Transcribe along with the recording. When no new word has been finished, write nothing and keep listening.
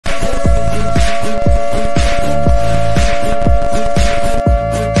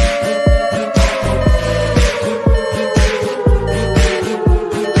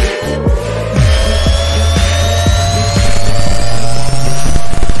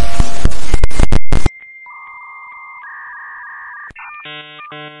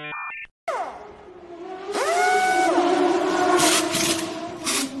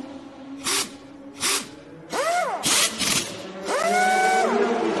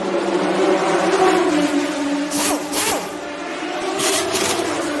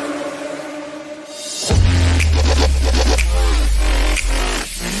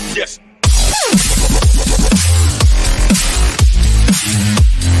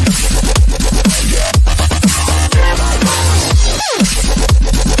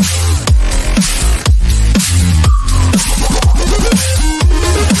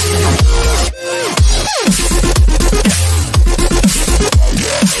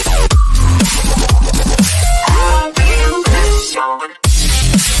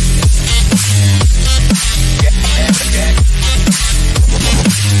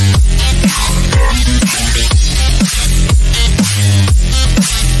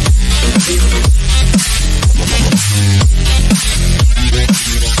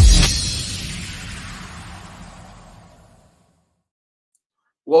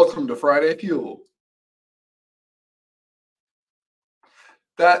Friday fuel.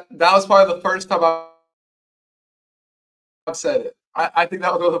 That was probably the first time I've said it. I think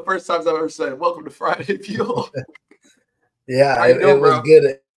that was one of the first times I've ever said, "Welcome to Friday Fuel." Yeah, How you it doing, was bro?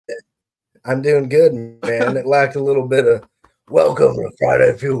 good. I'm doing good, man. It lacked a little bit of welcome to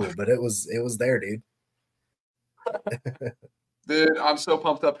Friday Fuel, but it was there, dude. Dude, I'm so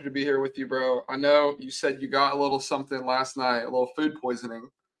pumped up to be here with you, bro. I know you said you got a little something last night, a little food poisoning.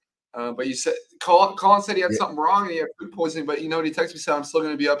 But you said Collin said he had Yeah, something wrong and he had food poisoning. But you know what he texted me said, "I'm still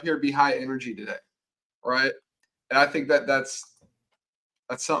going to be up here, be high energy today." Right? And I think that's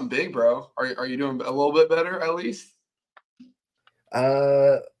something big, bro. Are you doing a little bit better at least?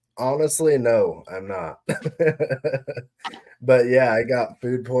 uh, honestly, no, I'm not. But yeah, I got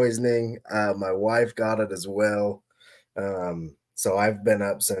food poisoning. My wife got it as well. So I've been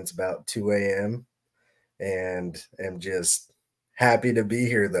up since about 2 a.m. and am just happy to be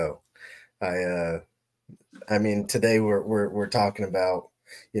here though. I mean, today we're talking about,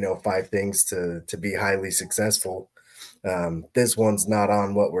 5 things to be highly successful. This one's not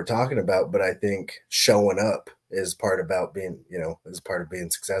on what we're talking about, but I think showing up is part about being, is part of being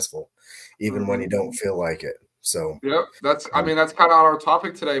successful, even when you Mm-hmm. don't feel like it. So, Yep, that's I um, mean that's kind of on our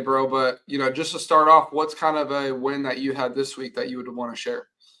topic today, bro. But just to start off, what's kind of a win that you had this week that you would want to share?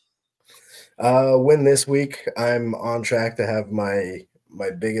 win this week. I'm on track to have my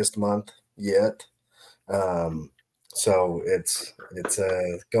biggest month yet. Um, so it's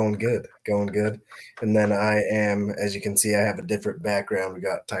going good, going good. And then I am, as you can see, I have a different background. We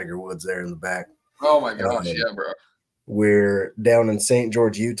got Tiger Woods there in the back. Oh my gosh, Um, yeah, bro. we're down in St.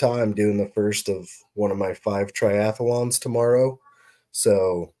 George, Utah. I'm doing the first of one of my 5 triathlons tomorrow.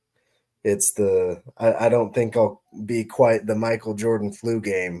 So I don't think I'll be quite the Michael Jordan flu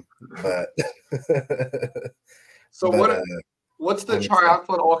game, but So but what's the I'm excited.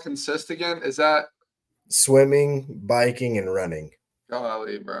 triathlon all consist again? Is that Swimming, biking, and running.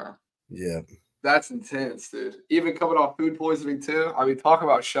 golly, bro? Yeah. That's intense, dude. Even coming off food poisoning too. I mean, talk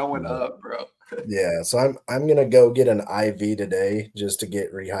about showing Yeah. up, bro. Yeah, so I'm gonna go get an IV today just to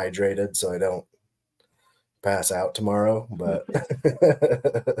get rehydrated so I don't pass out tomorrow. But Dude,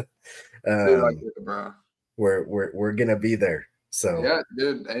 I um, get it, bro. we're gonna be there. So Yeah,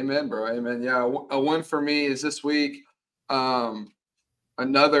 dude. Amen, bro. Amen. Yeah, a win for me is this week. Um,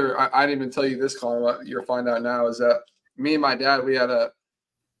 Another. I didn't even tell you this, Colin. What you'll find out now is that me and my dad we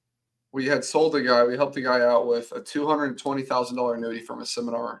had sold a guy. We helped a guy out with a $220,000 annuity from a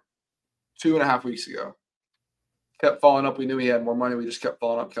seminar 2.5 weeks ago. Kept following up. We knew he had more money. We just kept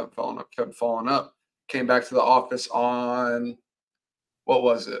following up, kept following up, kept following up. Came back to the office on what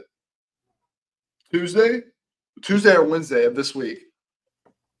was it? Tuesday? Tuesday or Wednesday of this week.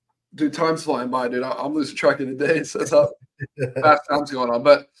 Dude, time's flying by, dude. I'm losing track of the days. That's how fast time's going on.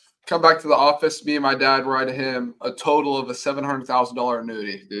 But come back to the office. Me and my dad write him a total of a $700,000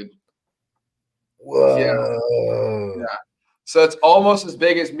 annuity, dude. Yeah, whoa. yeah. So it's almost as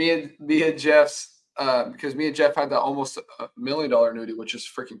big as me and Jeff's, because me and Jeff had that almost $1 million annuity, which is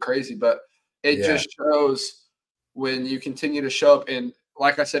freaking crazy. But it Yeah, just shows when you continue to show up, and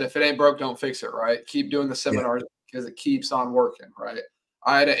like I said, if it ain't broke, don't fix it. Right? Keep doing the yeah, seminars because it keeps on working. Right?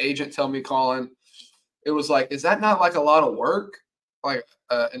 I had an agent tell me, Colin, it was like, is that not like a lot of work? Like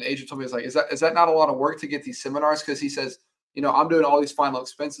an agent told me, it's like, is that not a lot of work to get these seminars? Because he says, I'm doing all these final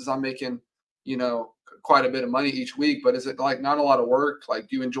expenses. I'm making, quite a bit of money each week, but is it like not a lot of work? Like,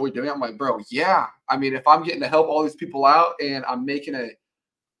 do you enjoy doing it? I'm like, bro, yeah. I mean, if I'm getting to help all these people out and I'm making a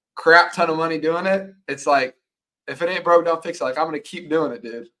crap ton of money doing it, it's like, if it ain't broke, don't fix it. Like, I'm gonna keep doing it,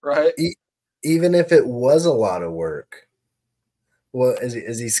 dude. Right? even if it was a lot of work. Well,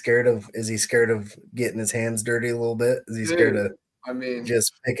 is he scared of getting his hands dirty a little bit? Is he scared Dude. of I mean,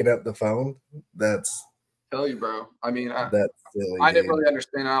 just picking up the phone? That's tell you, bro. I mean, that's silly, I didn't dude. really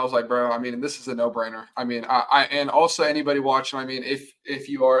understand. I was like, bro, I mean, this is a no-brainer. I mean, and also anybody watching, I mean, if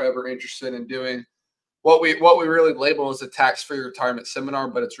you are ever interested in doing what we really label as a tax-free retirement seminar,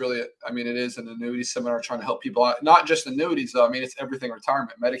 but it's really, I mean, it is an annuity seminar trying to help people out. Not just annuities, though. I mean, it's everything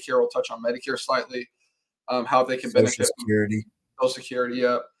retirement. Medicare, will touch on Medicare slightly, how they can Social benefit from Security. Social Security,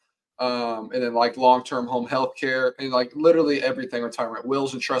 yep. And then like long-term home health care and like literally everything retirement,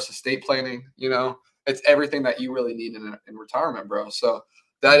 wills and trust, estate planning, it's everything that you really need in retirement, bro. So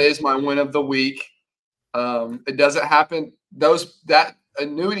that Yeah. is my win of the week. It doesn't happen. That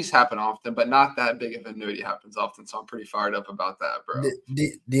annuities happen often, but not that big of an annuity happens often. So I'm pretty fired up about that, bro.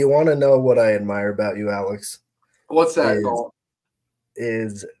 Do you want to know what I admire about you, Alex? What's that Is called?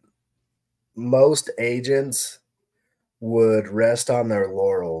 is most agents would rest on their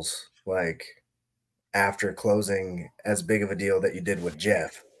laurels like after closing as big of a deal that you did with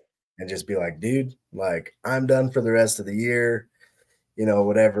Jeff. and just be like, dude, like I'm done for the rest of the year,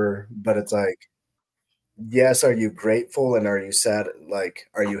 whatever. But it's like, yes, are you grateful and are you sad? Like,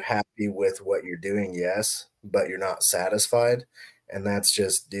 are you happy with what you're doing? Yes, but you're not satisfied. And that's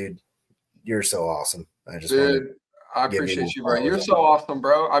just, dude, you're so awesome. I just want to Dude, I give you appreciate you, bro. flowers You're on so awesome,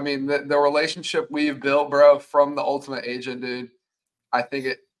 bro. I mean, the relationship we've built, bro, from the Ultimate Agent, dude. I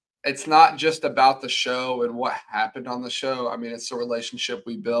think it's not just about the show and what happened on the show. I mean, it's the relationship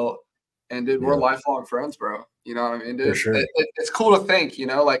we built, and dude, it. we're Yeah, lifelong friends, bro. You know what I mean, for dude? sure. It's cool to think,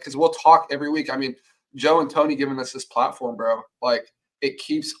 like, because we'll talk every week. I mean, Joe and Tony giving us this platform, bro. Like, it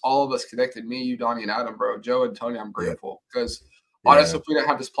keeps all of us connected. Me, you, Donnie, and Adam, bro. Joe and Tony, I'm Yep. grateful because honestly, Yeah. if we didn't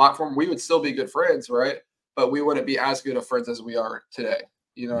have this platform, we would still be good friends, right? But we wouldn't be as good of friends as we are today.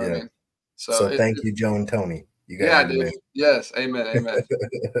 You know what I Yeah. mean? So So thank you, Joe and Tony. You guys yeah, are the dude. man. Yes, amen, amen.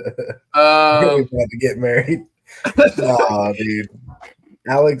 We're Um, about to get married. Oh, dude.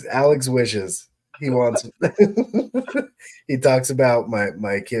 Alex wishes. He wants he talks about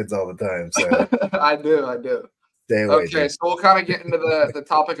my kids all the time. So I do. stay away, Okay, dude. so we'll kind of get into the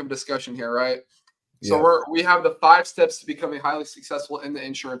topic of discussion here, right? So Yep. we have the 5 steps to becoming highly successful in the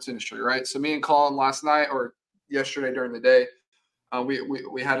insurance industry, right? So me and Collin last night or yesterday during the day,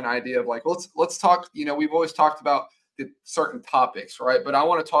 we had an idea of like let's talk. We've always talked about the certain topics, right? But I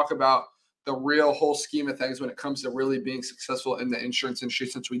want to talk about the real whole scheme of things when it comes to really being successful in the insurance industry.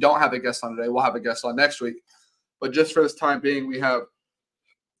 Since we don't have a guest on today, we'll have a guest on next week. But just for this time being, we have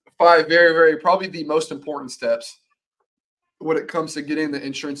 5 very, very probably the most important steps when it comes to getting the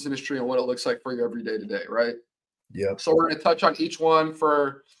insurance industry and what it looks like for you every day to day, right? Yep. So we're going to touch on each one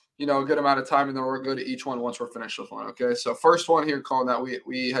for a good amount of time, and then we're going to go to each one once we're finished with one. Okay. So first one here, Colin, that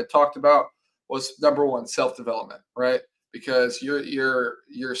we had talked about was number one, self development, right? Because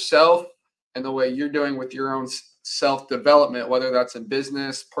yourself and the way you're doing with your own self development, whether that's in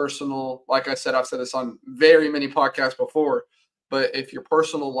business, personal. Like I said, I've said this on very many podcasts before. But if your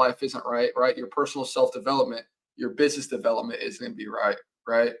personal life isn't right, your personal self development, your business development is going to be right.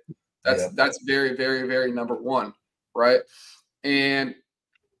 Yep. That's very, very, very number one, right? And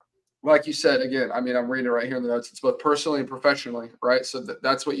like you said, again, I mean, I'm reading it right here in the notes. It's both personally and professionally, right? So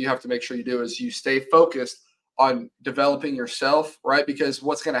that's what you have to make sure you do is you stay focused on developing yourself, right? Because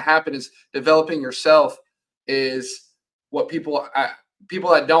what's going to happen is developing yourself is what people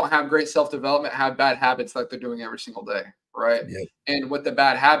that don't have great self development have bad habits that they're doing every single day, right? Yep. And with the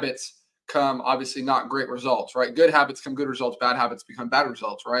bad habits come obviously not great results, right? Good habits come good results, bad habits become bad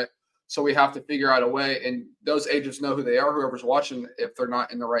results, right? So we have to figure out a way, and those agents know who they are, whoever's watching, if they're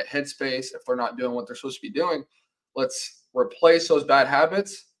not in the right headspace, if they're not doing what they're supposed to be doing, let's replace those bad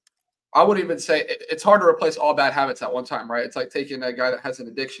habits. I would even say it's hard to replace all bad habits at one time, right? It's like taking a guy that has an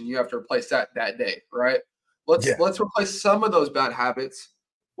addiction, you have to replace that day, right? Let's Yeah. let's replace some of those bad habits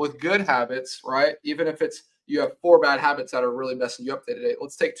with good habits, right? Even if it's you have 4 bad habits that are really messing you up day to day.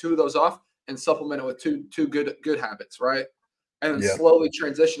 Let's take 2 of those off and supplement it with two good habits, right? And then Yep. slowly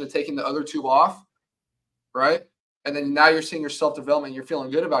transition to taking the other 2 off, right? And then now you're seeing your self development. You're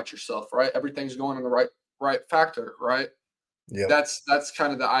feeling good about yourself, right? Everything's going in the right factor, right? Yep. That's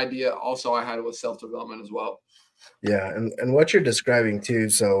kind of the idea. Also, I had with self development as well. Yeah. And what you're describing too.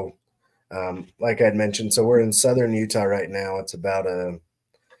 So, like I'd mentioned, so we're in southern Utah right now. It's about a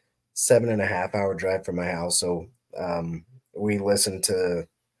 7.5 hour drive from my house. So, we listen to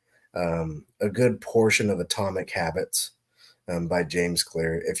a good portion of Atomic Habits by James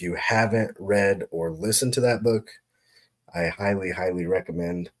Clear. If you haven't read or listened to that book, I highly, highly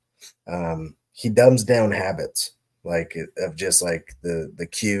recommend. He dumbs down habits of just like the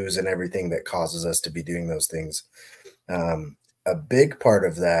cues and everything that causes us to be doing those things. A big part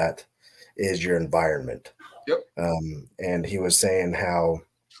of that is your environment. Yep. And he was saying how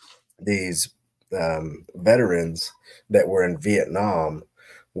these veterans that were in Vietnam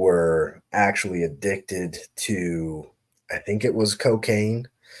were actually addicted to, I think it was cocaine.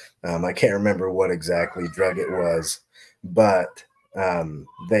 I can't remember what exactly drug it was, but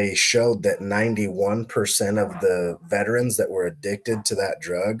they showed that 91% of the veterans that were addicted to that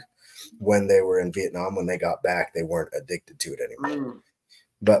drug when they were in Vietnam, when they got back, they weren't addicted to it anymore.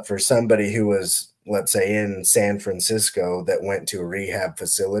 But for somebody who was, let's say, in San Francisco that went to a rehab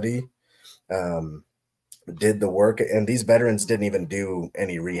facility, did the work, and these veterans didn't even do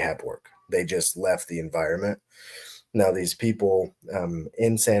any rehab work. They just left the environment. Now, these people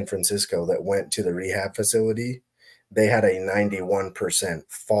in San Francisco that went to the rehab facility, they had a 91%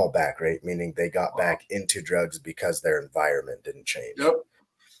 fallback rate, meaning they got back into drugs because their environment didn't change. Yep.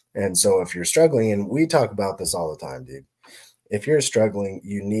 And so if you're struggling, and we talk about this all the time, dude, if you're struggling,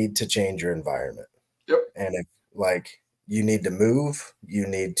 you need to change your environment. Yep. And if like you need to move, you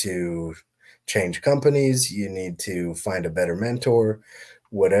need to change companies, you need to find a better mentor,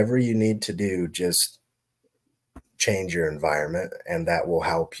 whatever you need to do, just change your environment and that will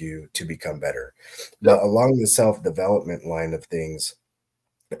help you to become better. But Yep. along the self-development line of things,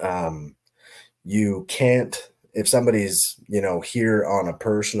 you can't, if somebody's, here on a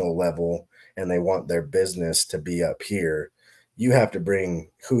personal level and they want their business to be up here, you have to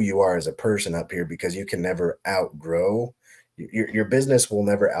bring who you are as a person up here, because you can never outgrow your business will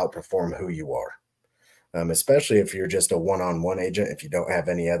never outperform who you are. Especially if you're just a one-on-one agent. If you don't have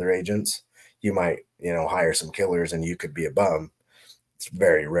any other agents, you might, hire some killers and you could be a bum. It's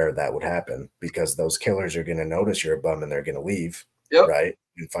very rare that would happen, because those killers are going to notice you're a bum and they're going to leave, Yep. right,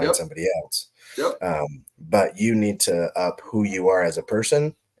 and find Yep. somebody else. Yep. But you need to up who you are as a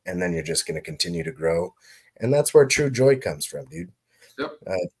person, and then you're just going to continue to grow. And that's where true joy comes from, dude. Yep.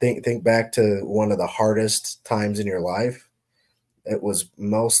 Think back to one of the hardest times in your life. It was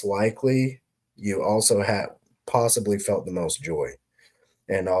most likely you also had possibly felt the most joy.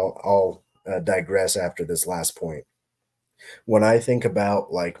 And I'll digress after this last point. When I think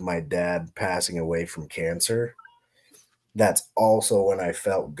about like my dad passing away from cancer, that's also when I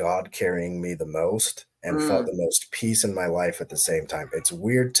felt God carrying me the most and felt the most peace in my life at the same time. It's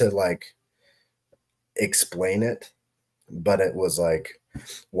weird to like explain it, but it was like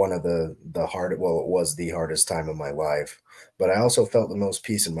one of it was the hardest time of my life, but I also felt the most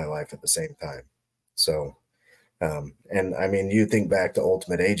peace in my life at the same time. So, and I mean, you think back to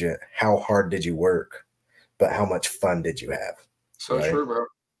Ultimate Agent, how hard did you work, but how much fun did you have? So right? true, bro.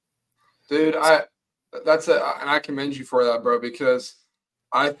 Dude, and I commend you for that, bro, because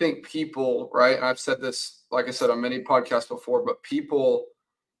I think people, right? And I've said this, like I said, on many podcasts before, but people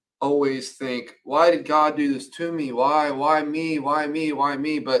always think, why did God do this to me? Why me? Why me? Why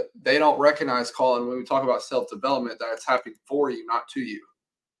me? But they don't recognize, Collin, when we talk about self-development, that it's happening for you, not to you.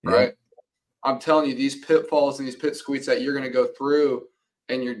 Right. Yep. I'm telling you, these pitfalls and these pit squeaks that you're going to go through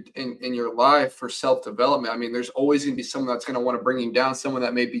in your life for self-development. I mean, there's always going to be someone that's going to want to bring you down, someone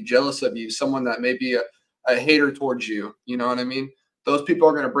that may be jealous of you, someone that may be a hater towards you. You know what I mean? Those people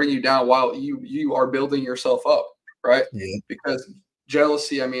are going to bring you down while you are building yourself up, right? Yeah. Because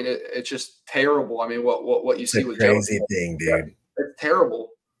jealousy, I mean, it's just terrible. I mean, what you It's see a with crazy jealousy, thing, dude. it's terrible.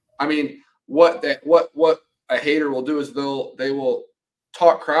 I mean, what a hater will do is they will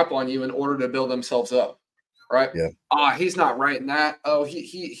talk crap on you in order to build themselves up, right? Yeah. He's not right in that. Oh,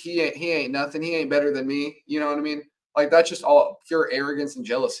 he ain't nothing. He ain't better than me. You know what I mean? Like that's just all pure arrogance and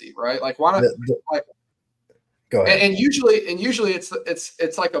jealousy, right? Like why not? Like, go ahead. And usually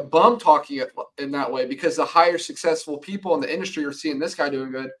it's like a bum talking in that way, because the higher successful people in the industry are seeing this guy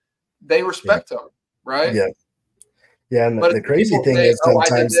doing good, they respect him, right? Yeah. Yeah, and But the crazy people thing say, is "Oh, I did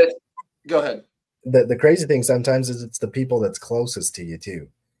sometimes this." Go ahead. the crazy thing sometimes is it's the people that's closest to you too.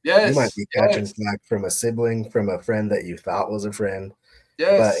 You might Yes. be catching flack from a sibling, from a friend that you thought was a friend.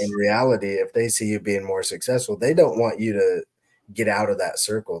 But in Yes. reality, if they see you being more successful, they don't want you to get out of that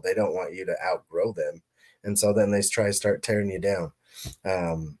circle. They don't want you to outgrow them. And so then they try to start tearing you down.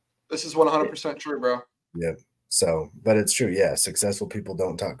 This is 100% true, bro. Yeah. So, but it's true. Yeah. Successful people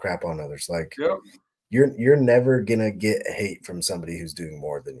don't talk crap on others. Like Yep. you're never gonna get hate from somebody who's doing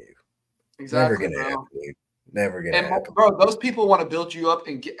more than you. Never Exactly, gonna bro. happen, dude. Never gonna And happen. bro, those people want to build you up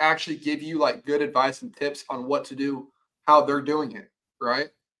and actually give you like good advice and tips on what to do, how they're doing it, right?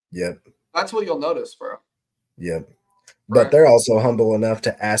 Yep. That's what you'll notice, bro. Yep. But Right? they're also humble enough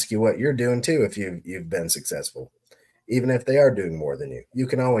to ask you what you're doing too if you've been successful. Even if they are doing more than you. You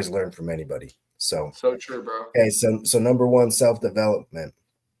can always learn from anybody. So True, bro. okay, so number one, self-development.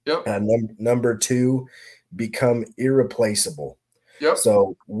 Yep. Number two, become irreplaceable. Yep.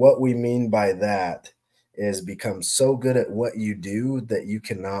 So what we mean by that is become so good at what you do that you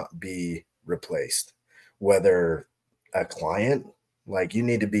cannot be replaced. Whether a client, like you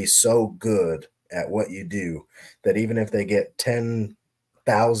need to be so good at what you do that even if they get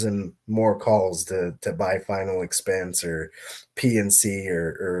 10,000 more calls to buy final expense or PNC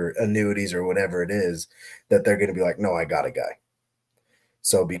or annuities or whatever it is, that they're going to be like, no, I got a guy.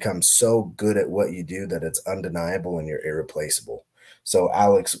 So become so good at what you do that it's undeniable and you're irreplaceable. So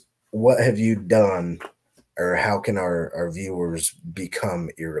Alex, what have you done, or how can our viewers become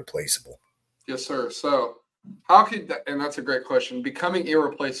irreplaceable? Yes, sir. So how could that, and that's a great question. Becoming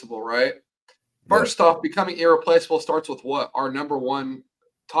irreplaceable, right? First off, becoming irreplaceable starts with what? Our number one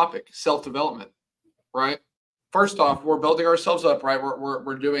topic, self-development, right? First off, we're building ourselves up, right?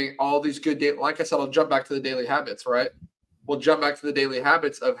 We're doing all these good like I said, I'll jump back to the daily habits, right? We'll jump back to the daily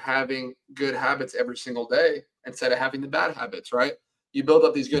habits of having good habits every single day instead of having the bad habits, right? You build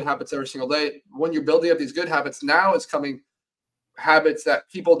up these good habits every single day. When you're building up these good habits, now it's coming habits that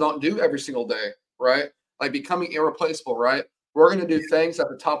people don't do every single day, right? Like becoming irreplaceable, right? We're going to do things that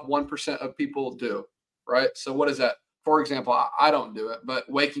the top 1% of people do, right? So what is that? For example, I don't do it, but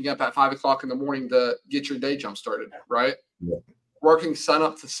waking up at 5 o'clock in the morning to get your day jump started, right? Yeah. Working sun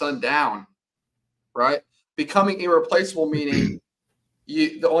up to sundown, right? Becoming irreplaceable, meaning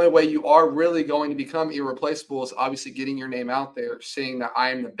the only way you are really going to become irreplaceable is obviously getting your name out there, saying that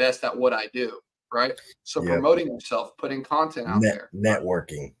I am the best at what I do, right? So Yep. promoting yourself, putting content out there.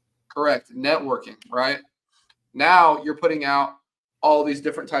 Networking. Correct. Networking, right? Now you're putting out all these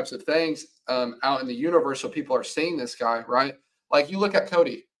different types of things out in the universe so people are seeing this guy, right? Like you look at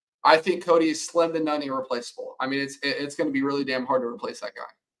Cody. I think Cody is slim to none irreplaceable. I mean, it's going to be really damn hard to replace that guy,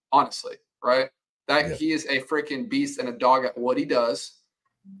 honestly, right? That he is a freaking beast and a dog at what he does,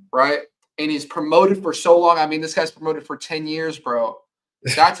 right? And he's promoted for so long. I mean, this guy's promoted for 10 years, bro.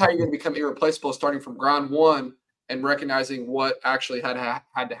 That's how you're going to become irreplaceable, starting from ground one and recognizing what actually had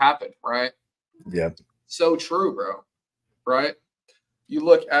to happen, right? Yep. So true, bro. Right? You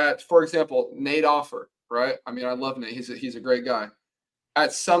look at, for example, Nate Offer, right? I mean, I love Nate. He's a great guy.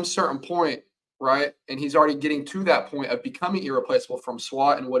 At some certain point, right? And he's already getting to that point of becoming irreplaceable from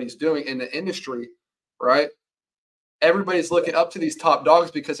SWAT and what he's doing in the industry, right? Everybody's looking up to these top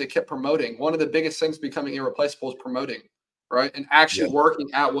dogs because they kept promoting. One of the biggest things becoming irreplaceable is promoting, right? And actually working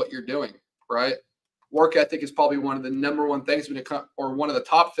at what you're doing, right? Work ethic is probably one of the number one things when it comes, or one of the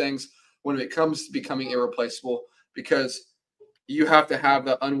top things when it comes to becoming irreplaceable, because you have to have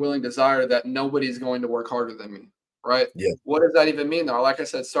the unwilling desire that nobody's going to work harder than me, right? Yeah. What does that even mean, though? Like I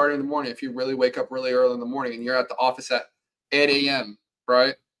said, starting in the morning, if you really wake up really early in the morning and you're at the office at 8 a.m.,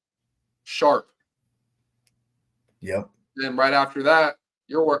 right? Sharp. Yep. Then right after that,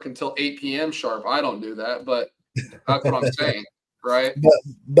 you're working till 8 p.m. sharp. I don't do that, but that's what I'm saying, right?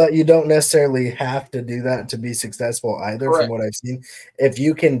 But you don't necessarily have to do that to be successful either. Correct. From what I've seen, if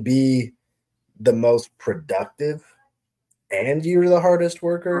you can be the most productive and you're the hardest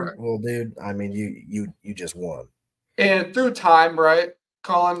worker, Correct. well, dude, I mean, you just won. And through time, right,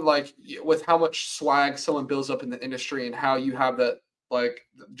 Collin, like with how much swag someone builds up in the industry and how you have that, like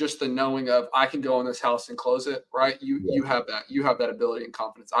just the knowing of I can go in this house and close it, right? You have that ability and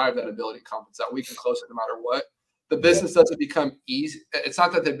confidence. I have that ability and confidence that we can close it no matter what. The business doesn't become easy. It's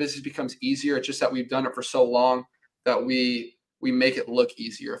not that the business becomes easier. It's just that we've done it for so long that we make it look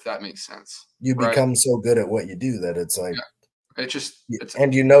easier, if that makes sense. You become so good at what you do that it's like,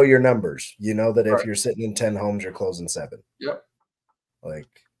 and you know your numbers. You know that if you're sitting in 10 homes, you're closing 7. Yep. Like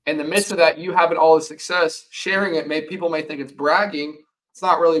in the midst of that, you having all the success, sharing it, people may think it's bragging. It's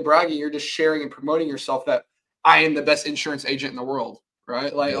not really bragging. You're just sharing and promoting yourself that I am the best insurance agent in the world,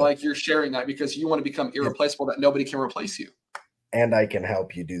 right? Like you're sharing that because you want to become irreplaceable, that nobody can replace you. And I can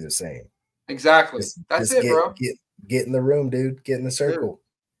help you do the same. Exactly. That's it, bro. Get in the room, dude. Get in the circle.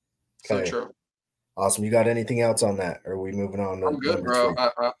 So true. Awesome. You got anything else on that? Or are we moving on? I'm good, bro.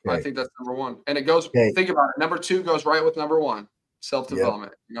 I think that's number one. And it goes, think about it. Number 2 goes right with number 1,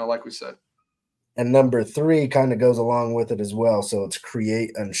 self-development, like we said. And number 3 kind of goes along with it as well. So it's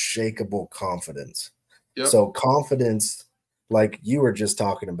create unshakable confidence. Yep. So confidence, like you were just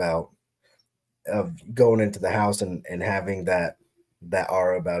talking about, of going into the house and having that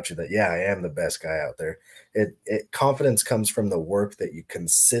aura about you that, I am the best guy out there. Confidence comes from the work that you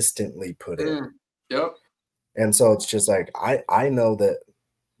consistently put in. Yep. And so it's just like, I know that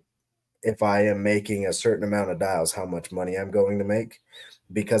if I am making a certain amount of dials, how much money I'm going to make,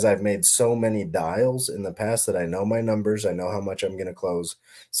 because I've made so many dials in the past that I know my numbers. I know how much I'm going to close.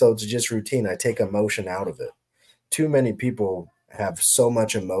 So it's just routine. I take emotion out of it. Too many people have so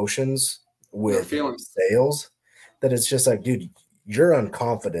much emotions with sales that it's just like, dude, you're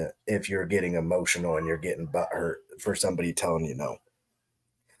unconfident if you're getting emotional and you're getting butthurt for somebody telling you no.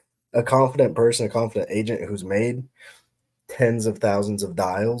 A confident person, a confident agent who's made tens of thousands of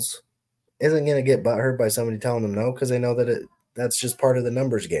dials isn't going to get butthurt by somebody telling them no, because they know that that's just part of the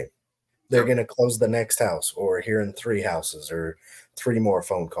numbers game. They're going to close the next house, or here in 3 houses, or 3 more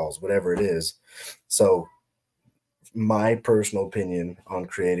phone calls, whatever it is. So my personal opinion on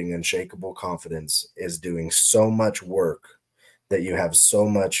creating unshakable confidence is doing so much work that you have so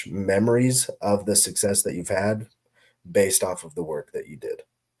much memories of the success that you've had based off of the work that you did.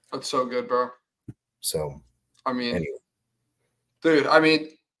 That's so good, bro. So, I mean, anyway. Dude, I mean,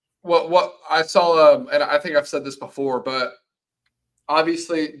 what I saw, and I think I've said this before, but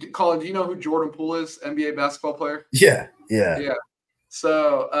obviously, Collin, do you know who Jordan Poole is? NBA basketball player? Yeah.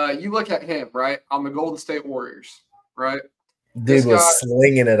 So you look at him, right, on the Golden State Warriors, right? Dude This guy, was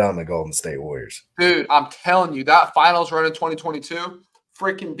slinging it on the Golden State Warriors. dude, I'm telling you, that finals run in 2022,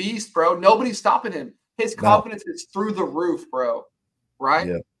 freaking beast, bro. Nobody's stopping him. His confidence is through the roof, bro. Right?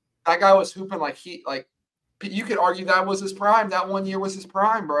 Yeah. That guy was hooping like you could argue that was his prime. That 1 year was his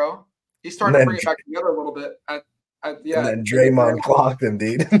prime, bro. He's starting to bring it back together a little bit. And then Draymond clocked him,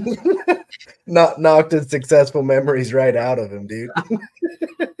 dude. Knocked his successful memories right out of him, dude.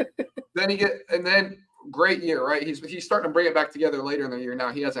 then great year, right? He's starting to bring it back together later in the year.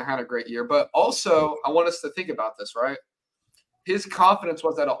 Now he hasn't had a great year, but also I want us to think about this, right? His confidence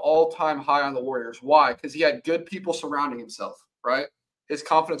was at an all-time high on the Warriors. Why? Because he had good people surrounding himself, right? His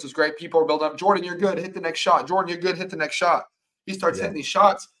confidence was great. People were building up. Jordan, you're good. Hit the next shot. Jordan, you're good. Hit the next shot. He starts hitting these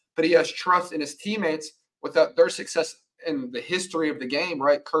shots, but he has trust in his teammates without their success in the history of the game,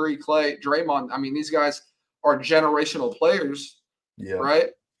 right? Curry, Clay, Draymond. I mean, these guys are generational players, right?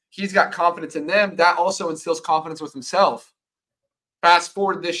 He's got confidence in them. That also instills confidence with himself. Fast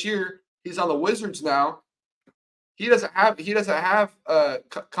forward this year, he's on the Wizards now. He doesn't have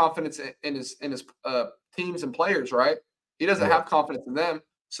confidence in his teams and players, right? He doesn't have confidence in them.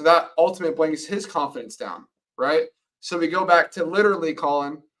 So that ultimately brings his confidence down, right? So we go back to literally,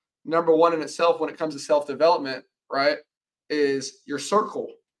 Collin, number one in itself when it comes to self-development, right, is your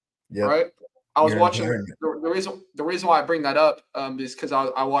circle, right? I was watching the reason why I bring that up is because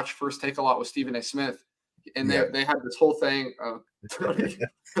I watched First Take a lot with Stephen A. Smith, and they had this whole thing.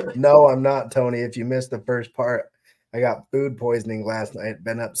 No, I'm not, Tony. If you missed the first part, I got food poisoning last night.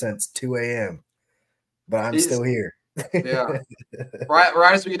 Been up since 2 a.m., but I'm still here. Yeah.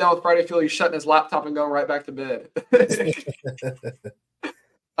 Right as we get done with Friday Fuel, he's shutting his laptop and going right back to bed.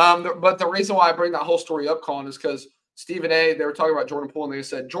 But the reason why I bring that whole story up, Collin, is because Stephen A., they were talking about Jordan Poole, and they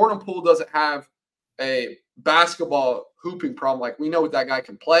said Jordan Poole doesn't have a basketball hooping problem. Like, we know what that guy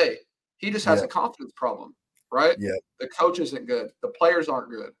can play. He just has a confidence problem, right? Yeah. The coach isn't good. The players aren't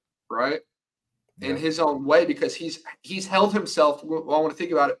good, right? In his own way, because he's held himself. Well, I want to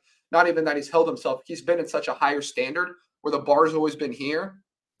think about it. Not even that he's held himself. He's been in such a higher standard where the bar's always been here,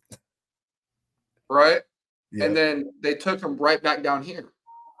 right? Yeah. And then they took him right back down here,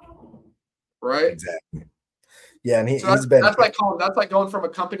 right? Exactly. Yeah, and he's been. That's like going from a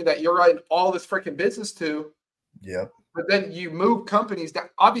company that you're writing all this freaking business to. Yeah. But then you move companies.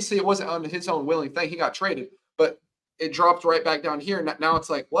 That obviously it wasn't on his own willing thing. He got traded, but it dropped right back down here. Now it's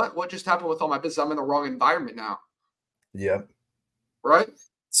like, what just happened with all my business? I'm in the wrong environment now. Yep. Right.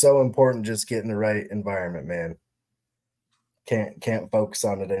 So important, just getting the right environment, man. Can't focus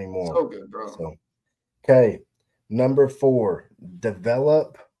on it anymore. So good, bro. So, okay, number 4,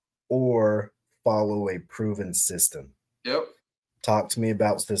 develop or follow a proven system. Yep. Talk to me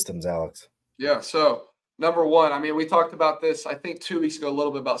about systems, Alex. Yeah. So number 1, I mean, we talked about this, I think 2 weeks ago, a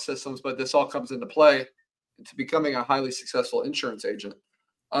little bit about systems, but this all comes into play to becoming a highly successful insurance agent.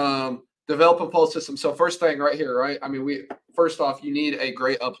 Develop and follow system. So first thing right here, right? I mean, first off, you need a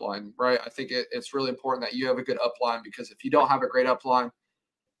great upline, right? I think it's really important that you have a good upline, because if you don't have a great upline,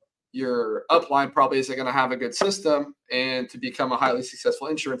 your upline probably isn't going to have a good system. And to become a highly successful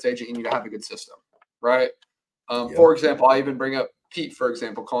insurance agent, you need to have a good system, right? For example, I even bring up Pete, for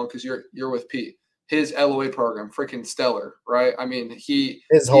example, Collin, because you're with Pete. His LOA program, freaking stellar, right? I mean,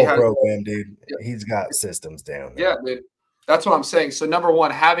 his whole program, dude. Yeah. He's got systems down there. Yeah, dude. That's what I'm saying. So number 1,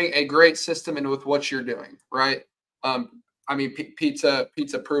 having a great system and with what you're doing, right? I mean, Pete's a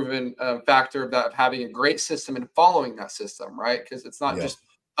proven factor of that, of having a great system and following that system, right? Because it's not just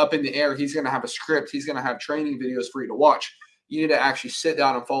up in the air. He's going to have a script. He's going to have training videos for you to watch. You need to actually sit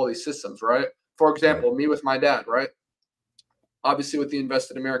down and follow these systems, right? For example, me with my dad, right? Obviously, with the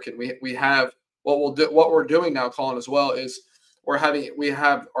Invested American, we have what we're doing now, Collin, as well, is we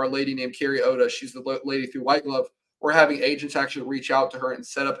have our lady named Carrie Oda. She's the lady through White Glove. We're having agents actually reach out to her and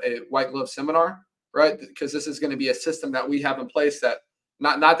set up a White Glove seminar, right? Because this is going to be a system that we have in place that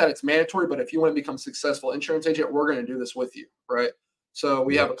not that it's mandatory, but if you want to become a successful insurance agent, we're going to do this with you, right? So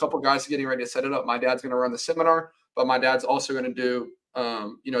we have a couple guys getting ready to set it up. My dad's going to run the seminar, but my dad's also going to do,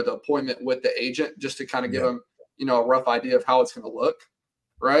 the appointment with the agent just to kind of give them, a rough idea of how it's going to look,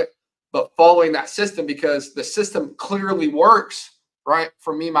 right? But following that system, because the system clearly works, right?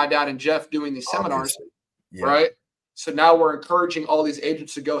 For me, my dad, and Jeff doing these seminars, right? So now we're encouraging all these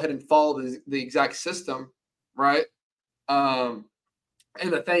agents to go ahead and follow the exact system, right? And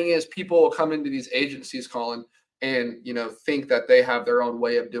the thing is, people will come into these agencies, Collin, and think that they have their own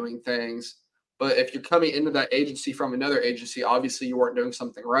way of doing things. But if you're coming into that agency from another agency, obviously you weren't doing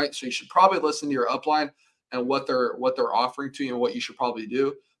something right. So you should probably listen to your upline and what they're offering to you and what you should probably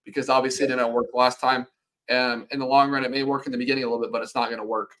do, because obviously it didn't work last time. In the long run, it may work in the beginning a little bit, but it's not going to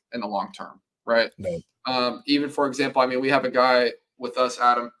work in the long term. right? No. Even for example, I mean, we have a guy with us,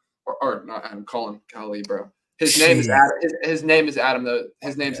 Adam, or not Adam, Collin. Golly, bro. His name is Jeez. Adam. His name is Adam. Though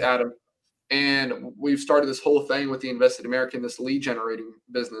his name's Okay. Adam, and we've started this whole thing with the Invested American, this lead generating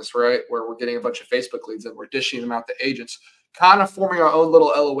business, right? Where we're getting a bunch of Facebook leads and we're dishing them out to agents, kind of forming our own little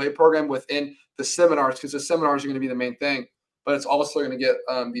LOA program within the seminars, because the seminars are going to be the main thing, but it's also going to get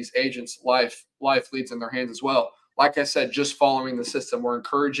these agents life leads in their hands as well. Like I said, just following the system, we're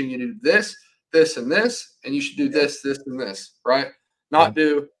encouraging you to do this, this, and this, and you should do this, this, and this, right? Not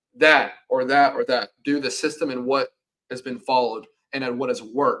do that or that or that. Do the system and what has been followed and at what has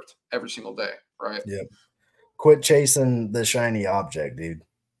worked every single day, right? Yep. Quit chasing the shiny object, dude.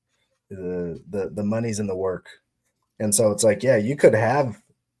 The money's in the work. And so it's like, yeah, you could have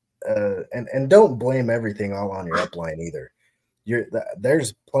and don't blame everything all on your upline either.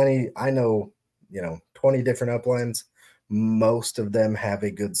 There's plenty, I know, 20 different uplines. Most of them have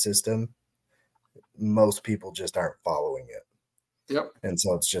a good system. Most people just aren't following it. Yep. And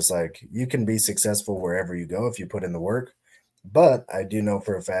so it's just like, you can be successful wherever you go if you put in the work. But I do know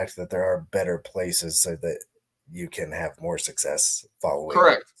for a fact that there are better places so that you can have more success following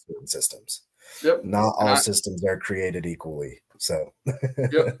certain systems. Yep. Not all systems are created equally. So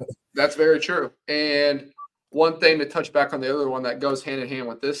yep, that's very true. And one thing to touch back on the other one that goes hand in hand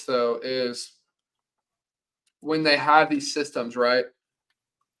with this, though, is when they have these systems, right?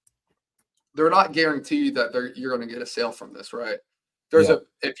 They're not guaranteed that you're going to get a sale from this, right?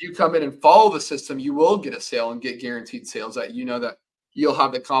 If you come in and follow the system, you will get a sale and get guaranteed sales that that you'll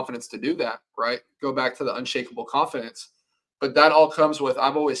have the confidence to do that, right? Go back to the unshakable confidence. But that all comes with,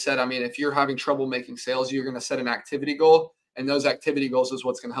 I've always said, I mean, if you're having trouble making sales, you're going to set an activity goal. And those activity goals is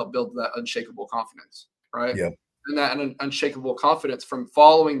what's going to help build that unshakable confidence, right? Yeah. And that unshakable confidence from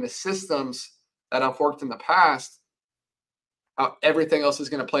following the systems that have worked in the past, everything else is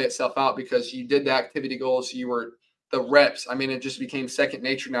going to play itself out because you did the activity goals, you were the reps. I mean, it just became second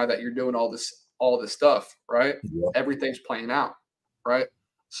nature now that you're doing all this stuff, right? Yeah. Everything's playing out, right?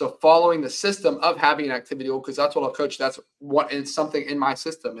 So following the system of having an activity goal, because that's what I'll coach. That's what is something in my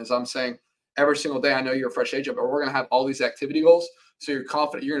system is I'm saying every single day, I know you're a fresh agent, but we're going to have all these activity goals. So you're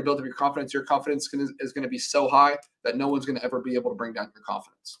confident, you're going to build up your confidence. Your confidence is going to be so high that no one's going to ever be able to bring down your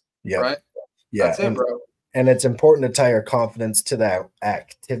confidence. Yeah. Right. Yeah. That's it, bro. And it's important to tie your confidence to that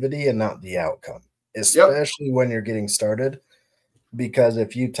activity and not the outcome, especially when you're getting started. Because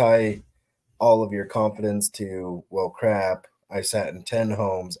if you tie all of your confidence to, well, crap, I sat in 10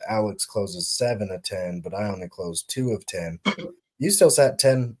 homes, Alex closes 7 of 10, but I only closed 2 of 10. You still sat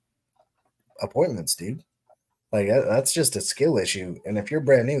 10 appointments, dude. Like, that's just a skill issue. And if you're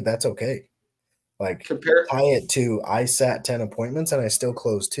brand new, that's okay. Like, tie it to, I sat 10 appointments and I still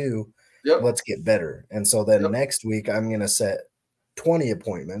closed 2. Yep. Let's get better. And so then next week, I'm going to set 20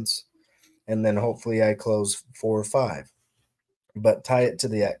 appointments, and then hopefully I close 4 or 5. But tie it to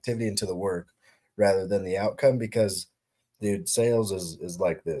the activity and to the work rather than the outcome, because, dude, sales is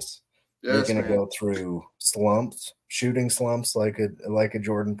like this. You're going to go through slumps, shooting slumps like a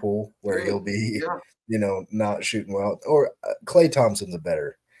Jordan Poole, where you'll be, not shooting well. Or Klay Thompson's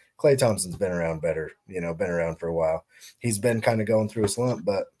Klay Thompson's been around better, been around for a while. He's been kind of going through a slump,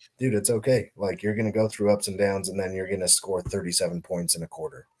 but dude, it's okay. Like, you're going to go through ups and downs, and then you're going to score 37 points in a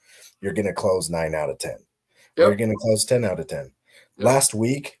quarter. You're going to close 9 out of 10. You're going to close 10 out of 10. Last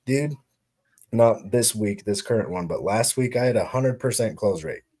week, dude, not this week, this current one, but last week I had 100% close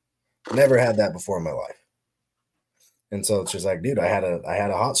rate. Never had that before in my life. And so it's just like, dude, I had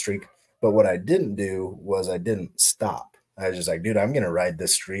a hot streak, but what I didn't do was I didn't stop. I was just like, dude, I'm going to ride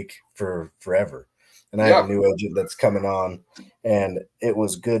this streak for forever. And I have a new agent that's coming on, and it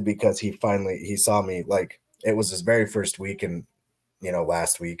was good because he saw me, like, it was his very first week and,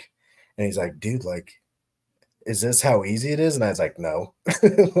 last week. And he's like, dude, like, is this how easy it is? And I was like, no.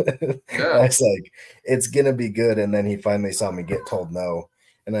 I was like, it's going to be good. And then he finally saw me get told no.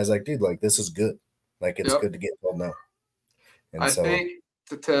 And I was like, dude, like, this is good. Like, it's good to get told no. And I think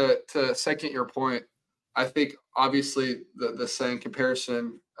to second your point, I think obviously the saying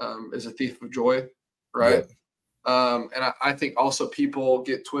comparison is a thief of joy, right? And I think also people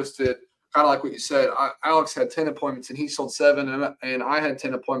get twisted, kind of like what you said. Alex had 10 appointments and he sold 7, and I had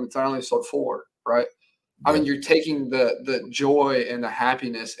 10 appointments and I only sold 4, right? I mean, you're taking the joy and the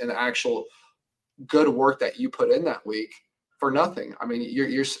happiness and the actual good work that you put in that week for nothing. I mean,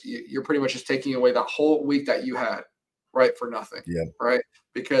 you're pretty much just taking away the whole week that you had, right, for nothing, right?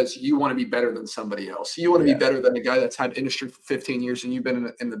 Because you want to be better than somebody else. You want to be better than a guy that's had industry for 15 years and you've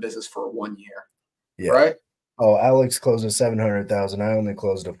been in the business for 1 year, right? Oh, Alex closed a 700,000. I only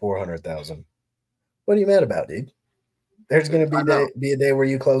closed a 400,000. What are you mad about, dude? There's going to I know, be a day where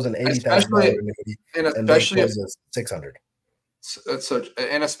you close an $80,000 especially annuity and and they especially if close us 600. so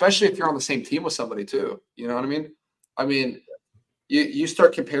and especially if you're on the same team with somebody too. You know what I mean? I mean, you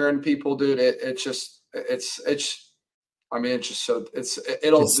start comparing people, dude. It's just it's. I mean, it's just so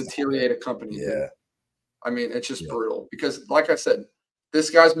it'll Just deteriorate a company, dude. yeah, I mean, it's just yeah, brutal because, like I said, this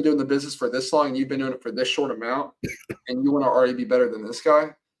guy's been doing the business for this long, and you've been doing it for this short amount, and you want to already be better than this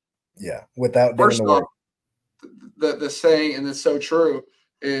guy. yeah. Without doing First the off, work. the saying, and it's so true,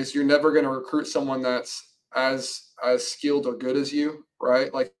 is you're never going to recruit someone that's as skilled or good as you,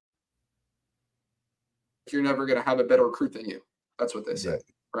 right? Like you're never going to have a better recruit than you. That's what they say,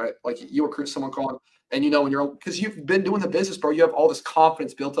 Yeah, right? Like you recruit someone, Colin, and when you're because you've been doing the business, bro, you have all this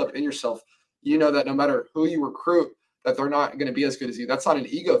confidence built up in yourself. You know that no matter who you recruit, that they're not going to be as good as you. That's not an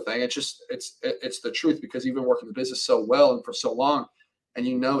ego thing. It's just it's the truth because you've been working the business so well and for so long, and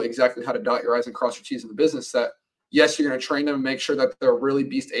you know exactly how to dot your I's and cross your T's in the business. That yes, you're going to train them and make sure that they're a really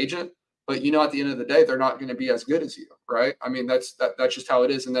beast agent, but at the end of the day, they're not going to be as good as you, right? I mean, that's just how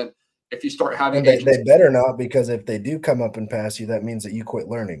it is. And then if you start having and agents, they better not, because if they do come up and pass you, that means that you quit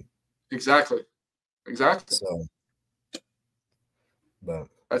learning. exactly. Exactly. So, but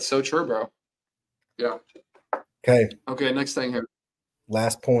That's so true, bro. Yeah. okay, Okay. Next thing here.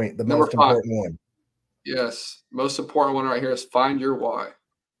 last point, the Number most 5. important one. Yes. Most important one right here is find your why.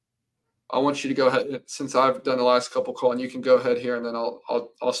 I want you to go ahead since I've done the last couple, Colin, you can go ahead here and then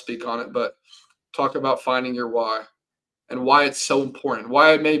I'll speak on it. But talk about finding your why and why it's so important.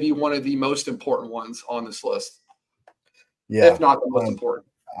 Why it may be one of the most important ones on this list, Yeah, if not the most important.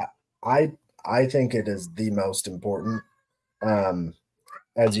 I I think it is the most important. Um,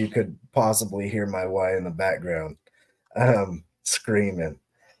 as you could possibly hear my why in the background, screaming.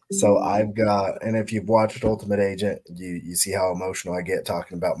 So I've got, and if you've watched Ultimate Agent, you see how emotional I get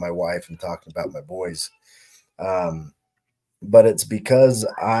talking about my wife and talking about my boys. Um, but it's because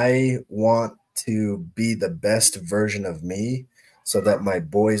I want to be the best version of me, so that my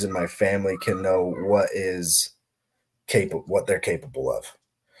boys and my family can know what they're capable of.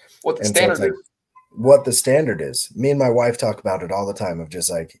 What the And so it's standard like is. what the standard is. Me and my wife talk about it all the time, of just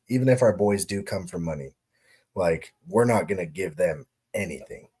like, even if our boys do come from money, like we're not going to give them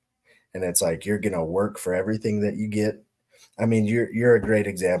anything. And it's like, you're going to work for everything that you get. I mean, you're a great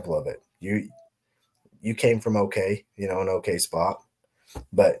example of it. You came from an okay spot,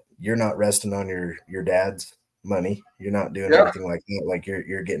 but you're not resting on your dad's money. You're not doing Yeah. anything like that. Like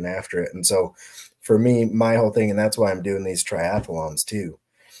you're getting after it. And so for me, my whole thing, and that's why I'm doing these triathlons too,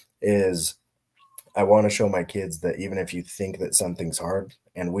 is I want to show my kids that even if you think that something's hard,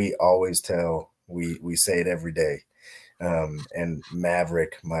 and we say it every day. And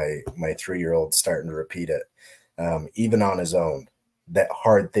Maverick, my 3-year-old, starting to repeat it, even on his own, that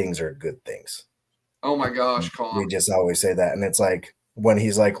hard things are good things. Oh my gosh, We Colin. just always say that. And it's like when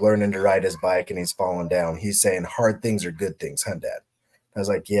he's like learning to ride his bike and he's falling down, he's saying hard things are good things, huh, Dad? I was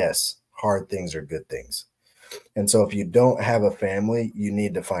like, yes, hard things are good things. And so if you don't have a family, you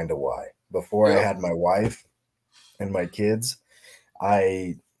need to find a why. Before I Yep. had my wife and my kids,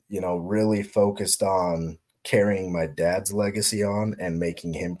 I, really focused on carrying my dad's legacy on and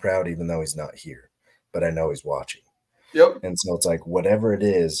making him proud, even though he's not here, but I know he's watching. Yep. And so it's like, whatever it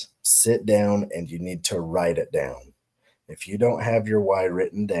is, sit down and you need to write it down. If you don't have your why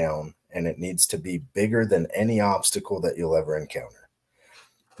written down, and it needs to be bigger than any obstacle that you'll ever encounter.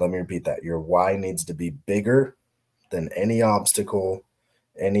 Let me repeat that. Your why needs to be bigger than any obstacle,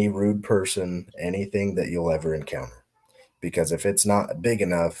 any rude person, anything that you'll ever encounter. Because if it's not big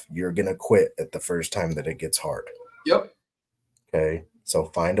enough, you're going to quit at the first time that it gets hard. Yep. Okay. So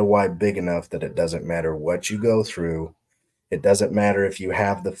find a why big enough that it doesn't matter what you go through. It doesn't matter if you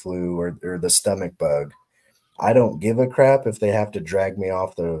have the flu or the stomach bug. I don't give a crap if they have to drag me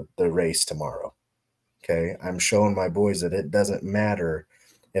off the race tomorrow. Okay. I'm showing my boys that it doesn't matter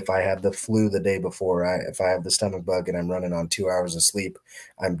if I have the flu the day before, if I have the stomach bug and I'm running on 2 hours of sleep,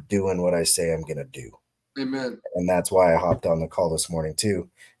 I'm doing what I say I'm going to do. Amen. And that's why I hopped on the call this morning too.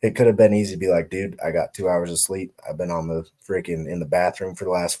 It could have been easy to be like, dude, I got 2 hours of sleep. I've been on the freaking in the bathroom for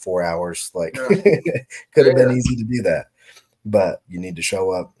the last 4 hours. Like, Yeah. could have been Yeah. easy to do that. But you need to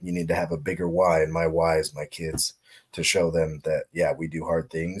show up. You need to have a bigger why. And my why is my kids, to show them that, yeah, we do hard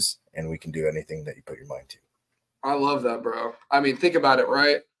things and we can do anything that you put your mind to. I love that, bro. I mean, think about it,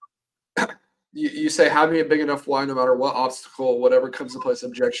 right? You say having a big enough why, no matter what obstacle, whatever comes to place,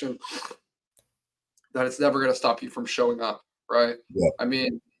 objection, that it's never going to stop you from showing up, right? Yeah. I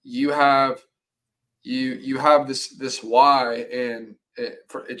mean, you have this why, and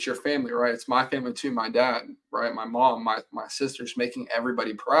it's your family, right? It's my family too, my dad, right? My mom, my sisters, making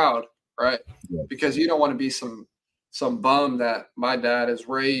everybody proud, right? Yeah. Because you don't want to be some some bum that my dad has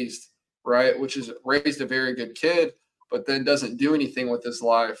raised, right? Which is raised a very good kid, but then doesn't do anything with his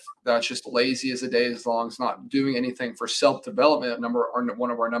life. That's just lazy as the day is long. It's not doing anything for self-development,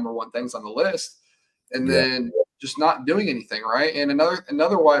 one of our number one things on the list. And Yeah. then just not doing anything, right? And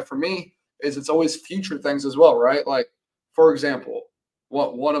another why for me is it's always future things as well, right? Like, for example,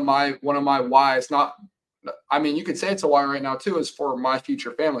 one of my whys, not, I mean, you could say it's a why right now too, is for my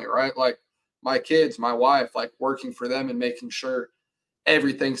future family, right? Like my kids, my wife, like working for them and making sure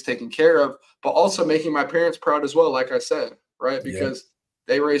everything's taken care of, but also making my parents proud as well, like I said, right? Yeah. Because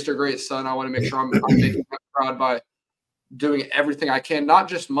they raised a great son. I want to make sure I'm making them proud by doing everything I can, not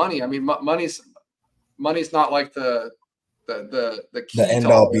just money. I mean, money's not like the The key to end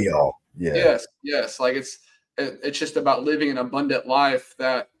all all this. be all. Yeah. Yes. Like it's just about living an abundant life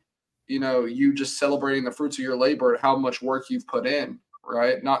that, you just celebrating the fruits of your labor and how much work you've put in,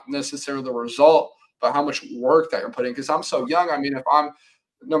 right? Not necessarily the result, but how much work that you're putting. Because I'm so young. I mean, if I'm,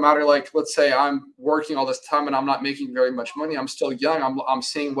 no matter, like, let's say I'm working all this time and I'm not making very much money, I'm still young. I'm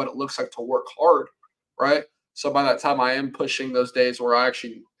seeing what it looks like to work hard, right? So by that time, I am pushing those days where I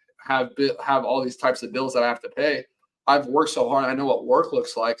actually have all these types of bills that I have to pay. I've worked so hard. I know what work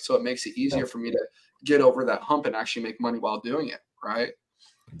looks like, so it makes it easier for me to get over that hump and actually make money while doing it, right?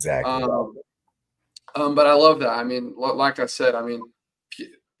 Exactly. But I love that. I mean, like I said, I mean,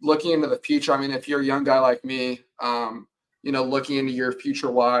 looking into the future, I mean, if you're a young guy like me, looking into your future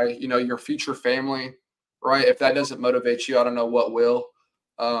why, your future family, right? If that doesn't motivate you, I don't know what will,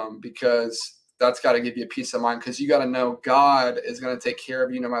 because that's got to give you a peace of mind, because you got to know God is going to take care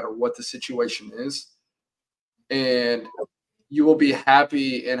of you no matter what the situation is. And you will be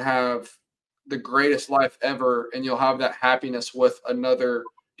happy and have the greatest life ever. And you'll have that happiness with another,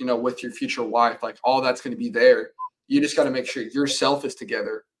 with your future wife. Like, all that's going to be there. You just got to make sure yourself is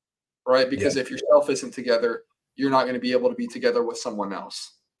together, right? Yeah. Because if yourself isn't together, you're not going to be able to be together with someone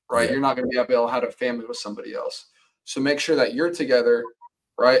else, right? Yeah. You're not going to be able to have a family with somebody else. So make sure that you're together,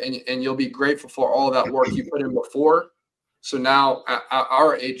 right? And you'll be grateful for all that work you put in before. So now at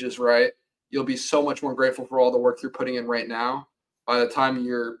our ages, right, you'll be so much more grateful for all the work you're putting in right now. By the time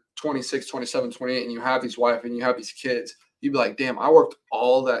you're 26, 27, 28, and you have these wife and you have these kids, you'd be like, damn, I worked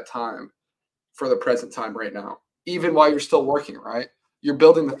all that time for the present time right now, even while you're still working, right? You're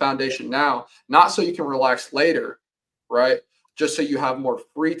building the foundation now, not so you can relax later, right? Just so you have more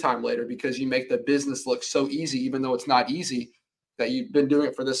free time later, because you make the business look so easy, even though it's not easy, that you've been doing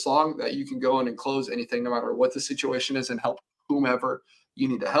it for this long, that you can go in and close anything, no matter what the situation is, and help whomever you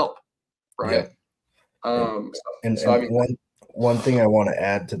need to help, right? Yep. And So I mean, one thing I want to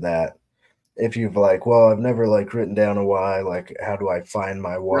add to that, if you've like, well, I've never like written down a why, like how do I find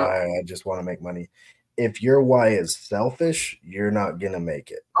my yeah. why? I just want to make money. If your why is selfish, you're not gonna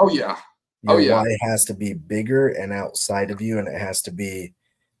make it. Oh yeah. Your why has to be bigger and outside of you, and it has to be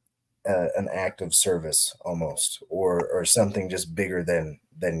an act of service almost, or something just bigger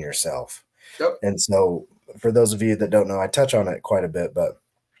than yourself. Yep. And so for those of you that don't know, I touch on it quite a bit, but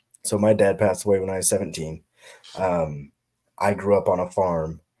so my dad passed away when I was 17. I grew up on a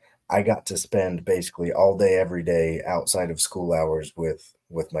farm. I got to spend basically all day, every day outside of school hours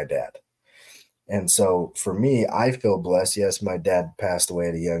with my dad. And so for me, I feel blessed. Yes, my dad passed away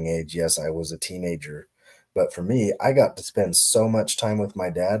at a young age. Yes, I was a teenager. But for me, I got to spend so much time with my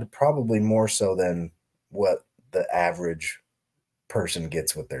dad, probably more so than what the average person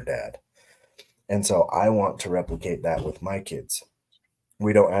gets with their dad. And so I want to replicate that with my kids.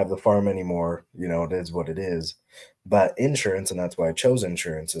 We don't have the farm anymore. It is what it is. But insurance, and that's why I chose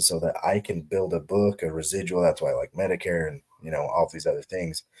insurance, is so that I can build a book, a residual. That's why I like Medicare and, all these other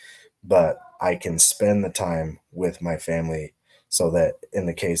things. But I can spend the time with my family so that in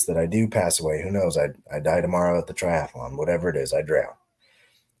the case that I do pass away, who knows, I die tomorrow at the triathlon, whatever it is, I drown.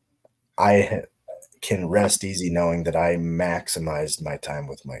 I can rest easy knowing that I maximized my time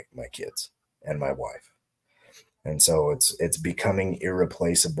with my kids and my wife. And so it's becoming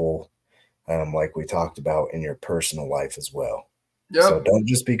irreplaceable, like we talked about in your personal life as well. Yep. So don't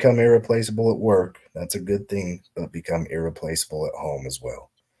just become irreplaceable at work. That's a good thing, but become irreplaceable at home as well.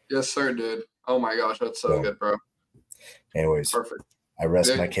 Yes, sir, dude. Oh my gosh, that's so good, bro. Anyways, Perfect. I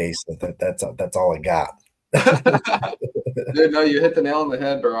rest my case. That's all I got. Dude, no, you hit the nail on the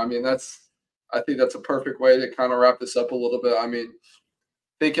head, bro. I mean, I think that's a perfect way to kind of wrap this up a little bit. I mean,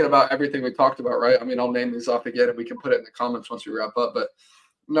 thinking about everything we talked about, right? I mean, I'll name these off again and we can put it in the comments once we wrap up. But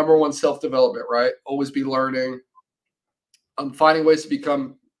number one, self-development, right? Always be learning. Finding ways to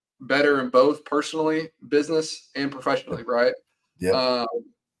become better in both personally, business, and professionally, right? Yeah.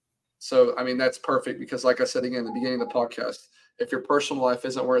 So, I mean, that's perfect because, like I said again at the beginning of the podcast, if your personal life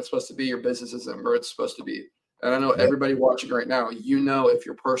isn't where it's supposed to be, your business isn't where it's supposed to be. And I know Yep. everybody watching right now, you know if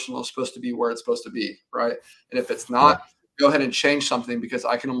your personal is supposed to be where it's supposed to be, right? And if it's Yeah. not, go ahead and change something, because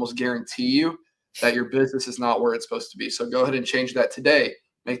I can almost guarantee you that your business is not where it's supposed to be. So go ahead and change that today.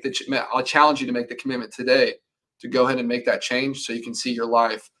 I'll challenge you to make the commitment today to go ahead and make that change so you can see your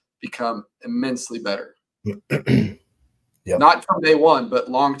life become immensely better. Yep. Not from day one, but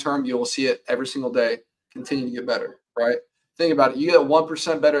long term, you will see it every single day continue to get better, right? Think about it. You get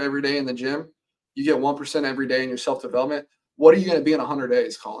 1% better every day in the gym. You get 1% every day in your self-development. What are you going to be in 100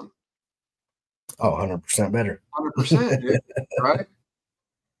 days, Collin? Oh, 100% better. 100%, dude, right?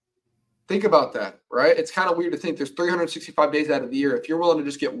 Think about that, right? It's kind of weird to think there's 365 days out of the year. If you're willing to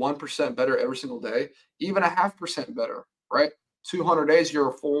just get 1% better every single day, even a 0.5% better, right? 200 days, you're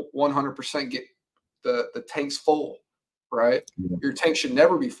a full 100% get the tank's full, right? Yeah. Your tank should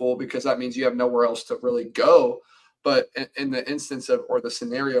never be full, because that means you have nowhere else to really go. But in the instance of, or the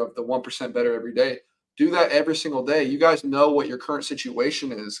scenario of the 1% better every day, do that every single day. You guys know what your current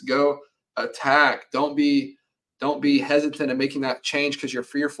situation is. Go attack. Don't be hesitant in making that change because you're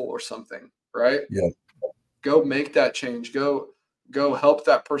fearful or something, right? Yeah. Go make that change. Go help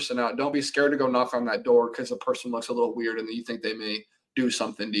that person out. Don't be scared to go knock on that door because the person looks a little weird and you think they may do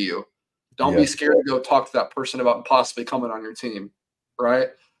something to you. Don't be scared to go talk to that person about possibly coming on your team, right?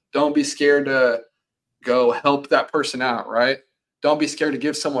 Don't be scared to go help that person out, right? Don't be scared to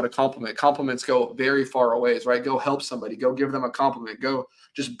give someone a compliment. Compliments go very far a ways, right? Go help somebody. Go give them a compliment. Go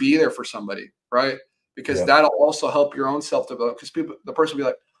just be there for somebody, right? Because that'll also help your own self-development. Because the person will be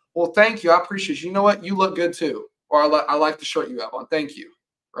like, well, thank you. I appreciate you. You know what? You look good too. Or I like the shirt you have on. Thank you,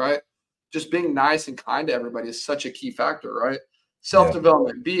 right? Just being nice and kind to everybody is such a key factor, right?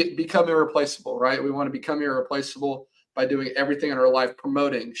 Self-development, become irreplaceable, right? We want to become irreplaceable by doing everything in our life,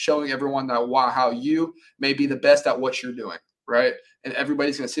 promoting, showing everyone that how you may be the best at what you're doing, right? And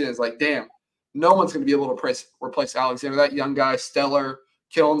everybody's going to see it. It's like, damn, no one's going to be able to replace Alexander, that young guy, stellar,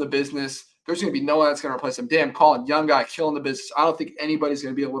 killing the business. There's going to be no one that's going to replace him. Damn, Collin, young guy, killing the business. I don't think anybody's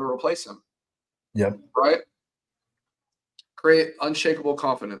going to be able to replace him. Yep. Right? Create unshakable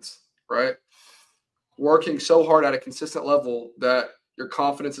confidence, right? Working so hard at a consistent level that your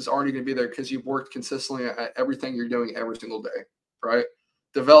confidence is already going to be there because you've worked consistently at everything you're doing every single day, right?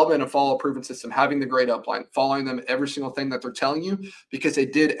 Development and follow proven system, having the grade upline, following them every single thing that they're telling you because they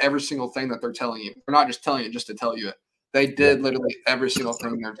did every single thing that they're telling you. They're not just telling you just to tell you it. They did literally every single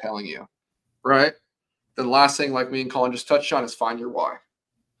thing they're telling you, right? The last thing, like me and Collin just touched on, is find your why.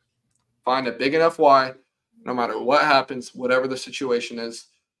 Find a big enough why, no matter what happens, whatever the situation is,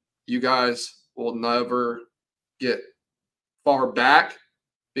 you guys will never get far back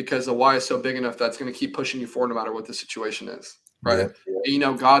because the why is so big enough that's going to keep pushing you forward no matter what the situation is, right? Yep. And you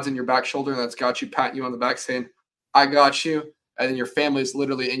know God's in your back shoulder, and that's got you, patting you on the back saying, I got you. And then your family's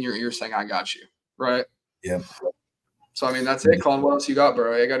literally in your ear saying, I got you, right? Yep. So, I mean, that's it, Collin. What else you got,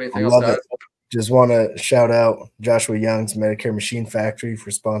 bro? You got anything else love to it. add? Just want to shout out Joshua Young's Medicare Machine Factory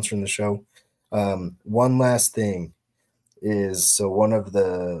for sponsoring the show. One last thing is,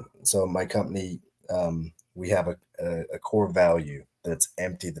 so my company, we have a core value that's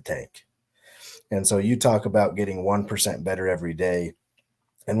empty the tank. And so you talk about getting 1% better every day.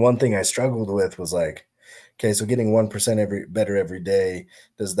 And one thing I struggled with was like, okay, so getting 1% better every day,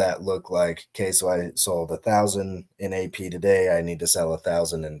 does that look like, okay, so I sold 1,000 in AP today, I need to sell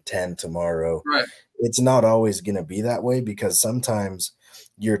 1,010 tomorrow. Right. It's not always going to be that way because sometimes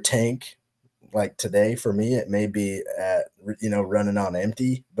your tank, like today for me, it may be at, running on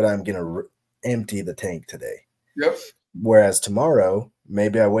empty, but I'm going to empty the tank today. Yep. Whereas tomorrow,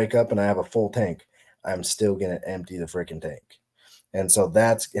 maybe I wake up and I have a full tank. I'm still going to empty the freaking tank. And so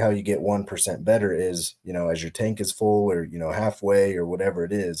that's how you get 1% better is, as your tank is full or, halfway or whatever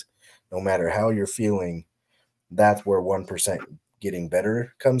it is, no matter how you're feeling, that's where 1% getting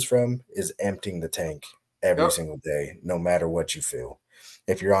better comes from, is emptying the tank every single day, no matter what you feel.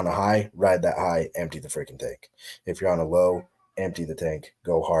 If you're on a high, ride that high, empty the freaking tank. If you're on a low, empty the tank,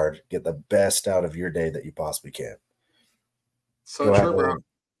 go hard, get the best out of your day that you possibly can. So true, bro.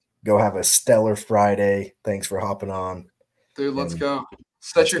 Go have a stellar Friday. Thanks for hopping on. Dude, let's go.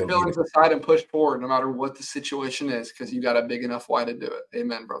 Set your feelings aside and push forward no matter what the situation is because you got a big enough why to do it.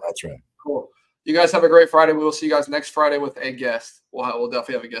 Amen, brother. That's right. Cool. You guys have a great Friday. We will see you guys next Friday with a guest. We'll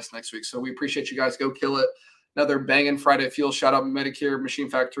definitely have a guest next week. So we appreciate you guys. Go kill it. Another banging Friday Fuel. Shout out Medicare Machine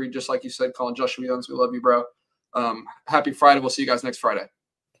Factory. Just like you said, Collin, Joshua Youngs. We love you, bro. Happy Friday. We'll see you guys next Friday.